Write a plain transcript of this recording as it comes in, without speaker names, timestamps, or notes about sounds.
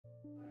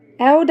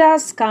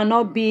Elders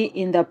cannot be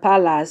in the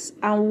palace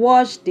and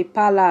watch the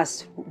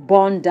palace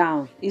burn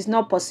down. It's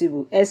not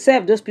possible,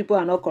 except those people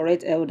are not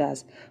correct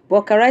elders.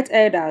 But correct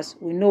elders,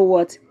 we know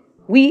what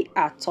we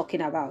are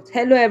talking about.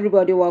 Hello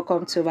everybody,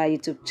 welcome to my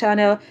YouTube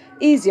channel.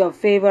 Is your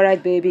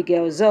favorite baby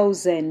girl Zoe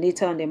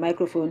Zeneta on the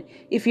microphone.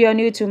 If you are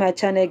new to my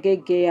channel,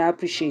 I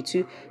appreciate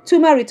you. To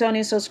my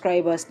returning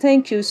subscribers,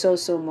 thank you so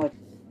much.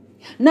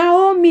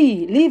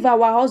 Naomi, leave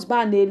our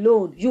husband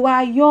alone. You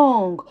are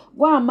young.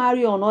 Go and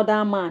marry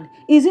another man.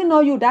 Is it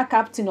not you that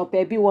Captain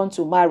Opeoluwa wants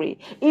to marry?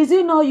 Is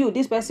it not you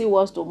this person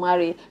wants to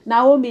marry?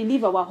 Naomi,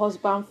 leave our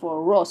husband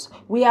for us.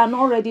 We are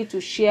not ready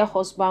to share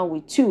husband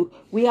with you.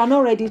 We are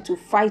not ready to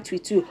fight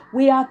with you.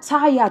 We are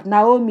tired.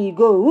 Naomi,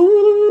 go.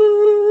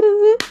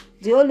 Ooh.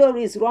 The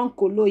OLORIS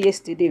Ronke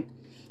yesterday.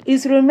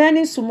 It's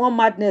remaining small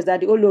madness that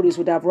the OLORIS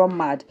would have run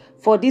mad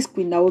for this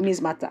Queen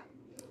Naomi's matter.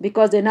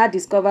 Because they now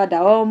discovered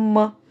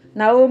that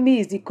Naomi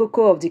is the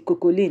cocoa of the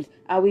cocoline.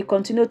 I will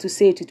continue to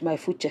say it with my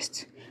full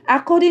chest.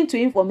 According to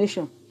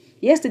information,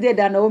 yesterday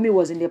that Naomi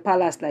was in the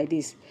palace like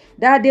this,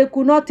 that they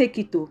could not take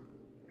it to.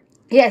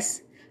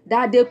 Yes,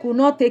 that they could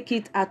not take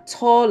it at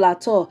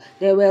all.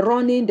 They were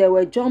running, they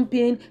were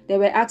jumping, they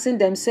were asking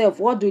themselves,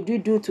 what did you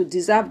do to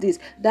deserve this?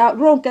 That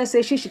Ronke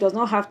says she does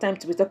not have time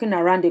to be talking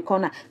around the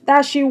corner.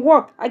 That she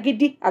walked,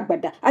 agidi,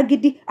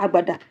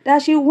 agbada.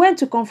 That she went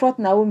to confront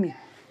Naomi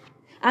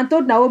and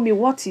told Naomi,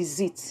 what is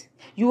it?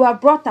 You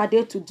have brought her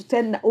there to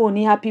tell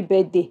Ooni happy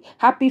birthday,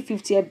 happy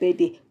 50th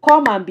birthday.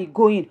 Come and be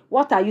going.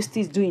 What are you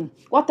still doing?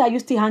 What are you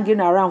still hanging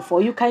around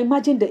for? You can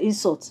imagine the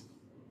insult.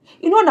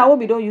 You know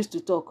Naomi don't used to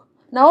talk.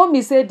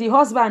 Naomi said the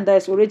husband that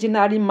is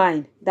originally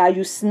mine, that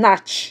you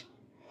snatch.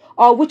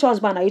 Or which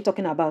husband are you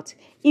talking about?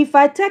 If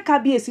I tell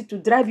Kabiyesi to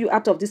drive you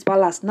out of this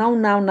palace now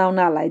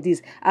like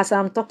this, as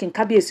I'm talking,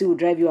 Kabiyesi will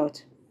drive you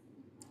out.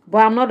 But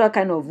I'm not that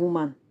kind of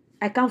woman.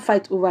 I can't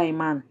fight over a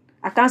man.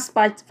 I can't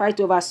fight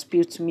over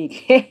spilt milk.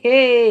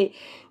 Hey.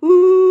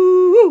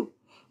 Ooh.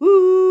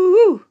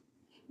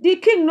 The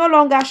king no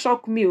longer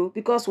shock me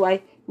because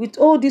why? With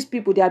all these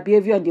people, their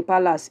behavior in the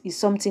palace is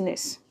something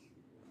else.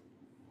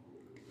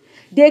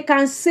 They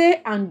can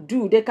say and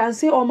do. They can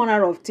say all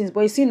manner of things.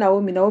 But you see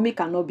Naomi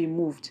cannot be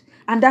moved.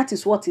 And that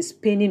is what is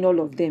paining all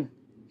of them.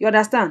 You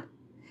understand?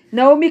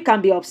 Naomi can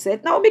be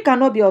upset. Naomi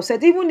cannot be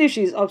upset. Even if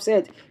she is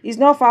upset, it's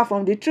not far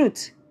from the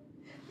truth.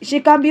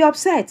 She can be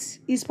upset.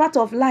 It's part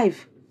of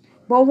life.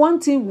 But one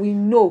thing we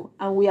know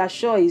and we are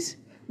sure is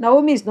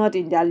Naomi is not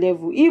in their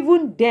level.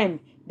 Even them,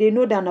 they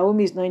know that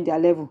Naomi is not in their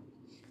level.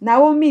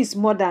 Naomi is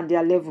more than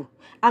their level.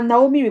 And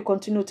Naomi will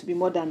continue to be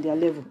more than their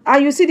level.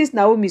 And you see this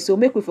Naomi, so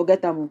make we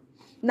forget them.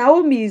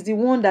 Naomi is the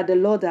one that the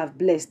Lord have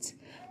blessed.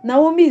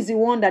 Naomi is the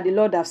one that the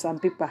Lord have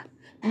sandpaper.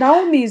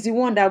 Naomi is the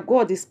one that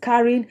God is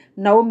carrying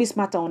Naomi's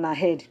matter on her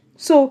head.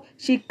 So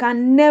she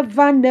can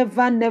never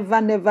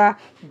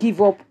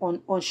give up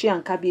on she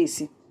and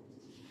Kabiyesi.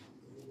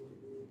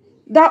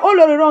 That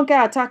Olori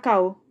Ronke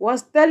attacker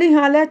was telling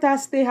her, let her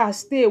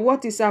stay.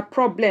 What is her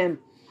problem?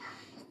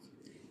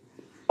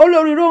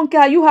 Olori Ronke,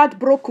 are you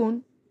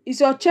heartbroken? Is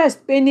your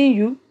chest paining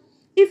you?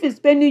 If it's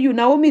paining you,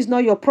 Naomi is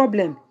not your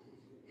problem.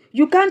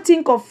 You can't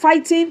think of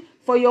fighting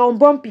for your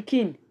unborn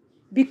pikin.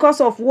 Because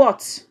of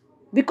what?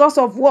 Because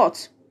of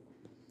what?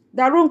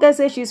 That Ronke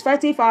says she's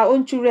fighting for her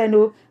own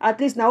children. At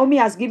least Naomi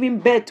has given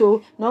birth.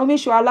 Naomi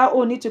should allow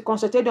Ooni to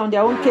concentrate on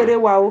their own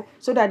kerewa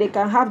so that they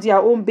can have their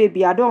own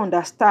baby. I don't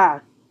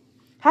understand.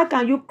 How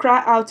can you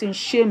cry out in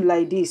shame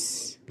like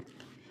this?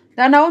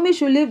 That Naomi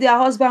should leave their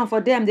husband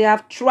for them. They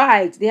have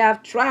tried.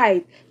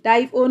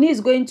 That if Ooni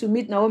is going to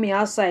meet Naomi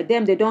outside,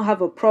 they don't have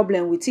a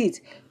problem with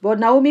it. But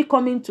Naomi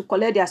coming to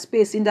collect their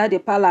space in the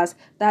palace,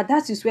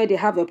 that is where they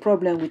have a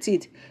problem with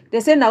it.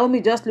 They say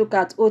Naomi just look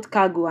at old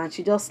cargo and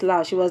she just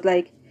laughed. She was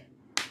like,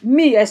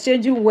 me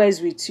exchanging words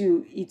with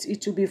you,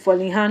 it will be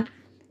falling hand.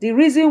 The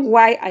reason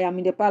why I am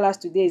in the palace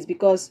today is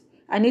because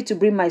I need to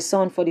bring my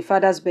son for the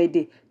father's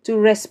birthday to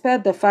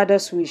respect the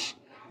father's wish.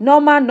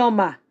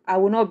 Normal, I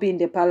will not be in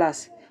the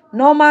palace.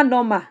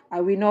 Normal,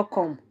 I will not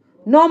come.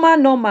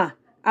 Normal,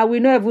 I will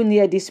not even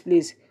near this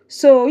place.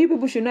 So you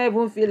people should not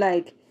even feel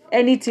like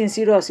anything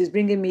serious is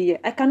bringing me here.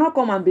 I cannot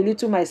come and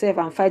belittle myself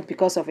and fight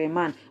because of a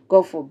man.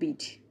 God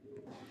forbid.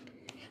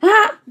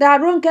 That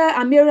Ronke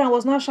and Mariam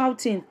was not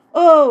shouting,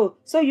 oh,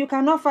 so you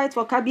cannot fight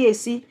for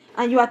Kabiyesi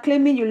and you are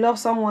claiming you love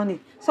someone.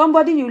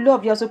 Somebody you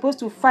love, you're supposed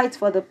to fight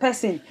for the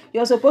person.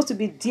 You're supposed to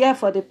be there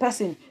for the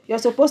person. You're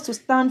supposed to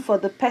stand for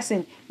the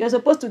person. You're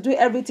supposed to do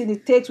everything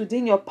it takes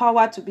within your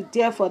power to be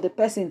there for the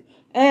person.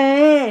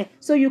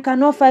 So you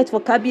cannot fight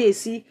for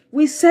Kabiyesi.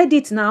 We said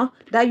it now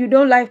that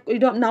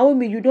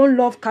Naomi, you don't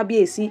love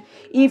Kabiyesi.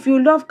 If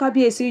you love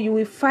Kabiyesi, you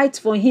will fight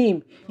for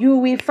him. You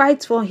will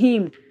fight for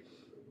him.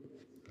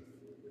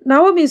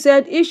 Naomi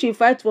said if she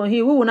fights for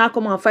him, who will not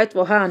come and fight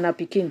for her and her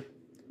pikin?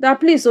 That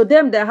please, so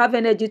them that have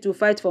energy to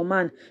fight for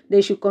man,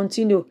 they should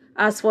continue.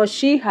 As for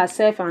she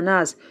herself and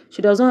us,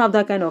 she doesn't have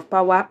that kind of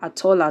power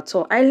at all.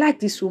 I like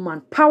this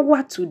woman.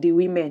 Power to the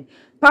women.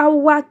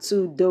 Power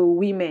to the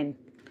women.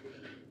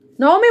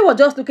 Naomi was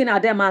just looking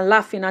at them and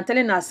laughing and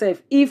telling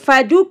herself, if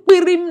I do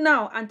him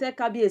now and tell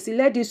Kabiyesi,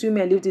 let these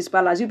women leave this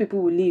palace, you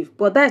people will leave.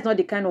 But that is not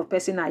the kind of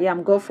person I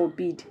am. God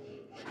forbid.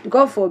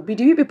 God forbid.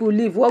 If you people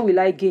leave, what will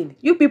I gain?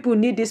 You people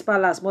need this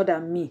palace more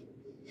than me.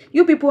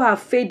 You people have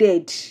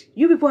faded.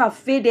 You people have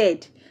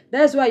faded.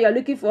 That's why you're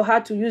looking for her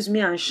to use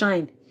me and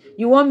shine.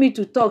 You want me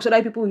to talk so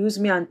that people use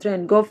me and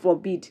trend. God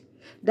forbid.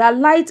 That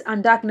light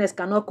and darkness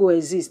cannot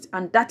coexist.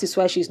 And that is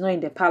why she's not in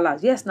the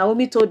palace. Yes,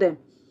 Naomi told them.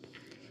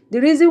 The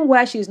reason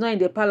why she's not in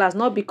the palace,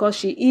 not because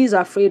she is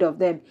afraid of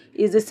them,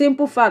 is the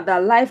simple fact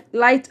that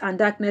light and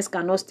darkness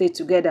cannot stay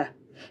together.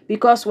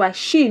 Because why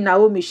she,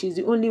 Naomi, she's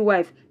the only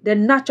wife, the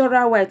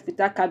natural wife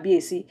without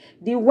Kabiyesi,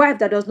 the wife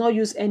that does not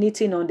use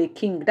anything on the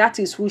king. That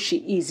is who she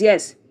is,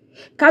 yes.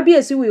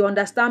 Kabiyesi will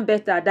understand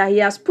better that he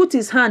has put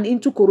his hand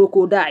into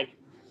crocodile.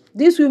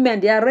 These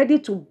women, they are ready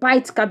to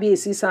bite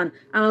Kabiyesi's hand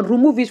and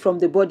remove it from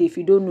the body if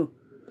you don't know.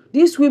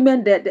 These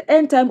women, the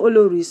end time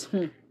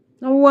Oloris,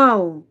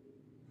 wow.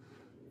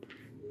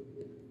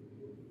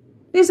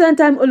 These end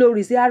time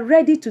Oloris, they are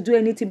ready to do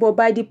anything, but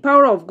by the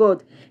power of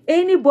God,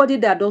 anybody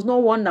that does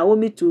not want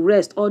Naomi to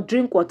rest or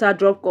drink water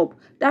drop cup,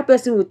 that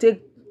person will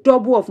take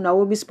double of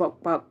Naomi's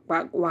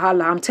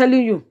wahala. I'm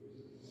telling you,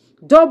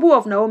 double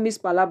of Naomi's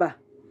palaba.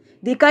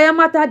 The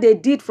kayamata they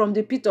did from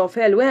the pit of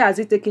hell, where has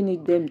it taken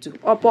it them to?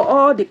 Upon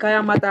all the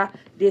kayamata,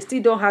 they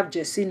still don't have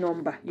Jesse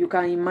number. You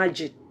can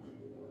imagine.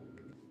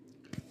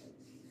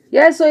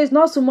 Yes, so it's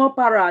not small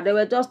para. They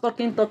were just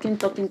talking.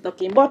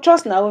 But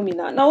trust Naomi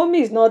now.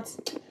 Naomi is not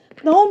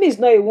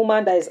a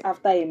woman that is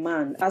after a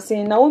man. As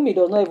in, Naomi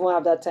does not even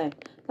have that time.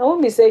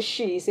 Naomi says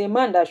she is a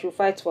man that should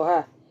fight for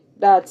her.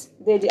 That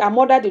her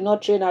mother did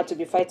not train her to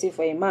be fighting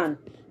for a man.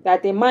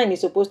 That a man is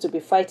supposed to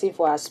be fighting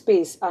for her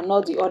space and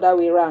not the other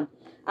way around.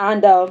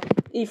 And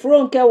if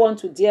Ronke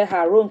wants to dare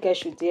her, Ronke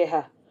should dare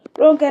her.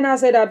 Ronke now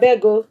said, I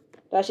beg her,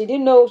 that she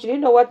didn't know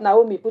what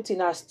Naomi put in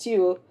her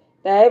stew.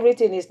 That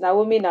everything is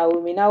Naomi.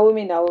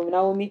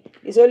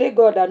 It's only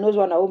God that knows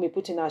what Naomi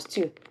put in her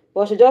stew.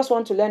 But she just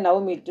wants to let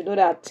Naomi to know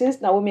that since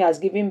Naomi has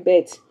given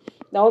birth,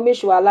 Naomi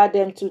should allow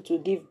them to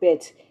give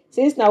birth.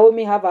 Since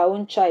Naomi have her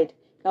own child,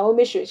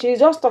 she's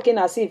just talking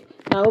as if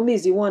Naomi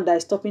is the one that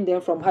is stopping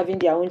them from having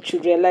their own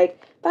children.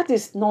 Like, that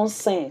is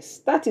nonsense.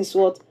 That is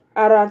what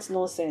arrant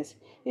nonsense.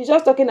 He's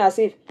just talking as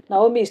if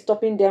Naomi is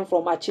stopping them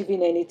from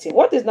achieving anything.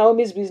 What is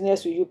Naomi's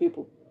business with you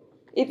people?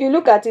 If you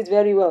look at it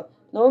very well,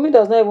 Naomi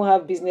does not even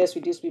have business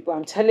with these people.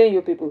 I'm telling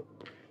you people.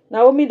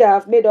 Naomi that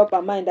have made up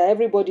her mind that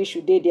everybody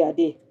should day their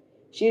day.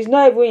 She's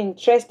not even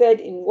interested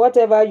in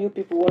whatever you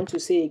people want to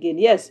say again.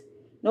 Yes,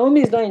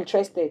 Naomi is not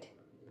interested.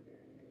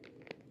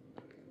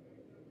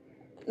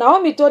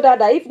 Naomi told her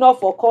that if not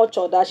for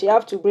culture, that she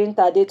have to bring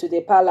Tade to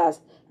the palace.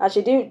 And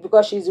she did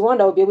because she's the one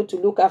that will be able to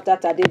look after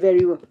Tade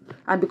very well.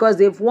 And because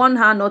they've warned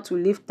her not to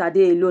leave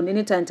Tade alone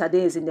anytime Tade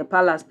is in the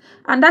palace.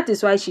 And that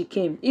is why she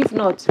came. If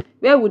not,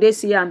 where would they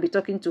see her and be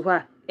talking to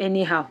her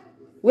anyhow?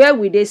 Where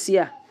would they see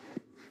her?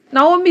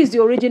 Naomi is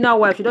the original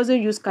wife. She doesn't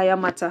use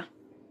kayamata.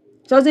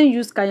 She doesn't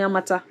use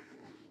kayamata.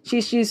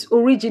 She's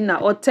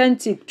original,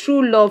 authentic.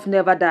 True love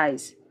never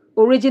dies.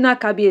 Original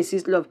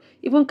Kabiyesi's love.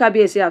 Even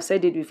Kabiyesi have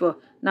said it before.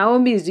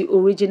 Naomi is the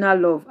original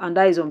love, and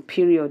that is on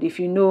period. If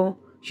you know,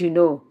 you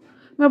know.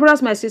 My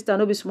brothers, my sister,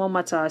 no be small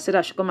matter. I said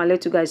I should come and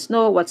let you guys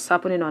know what's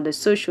happening on the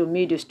social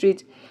media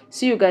street.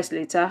 See you guys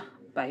later.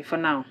 Bye for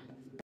now.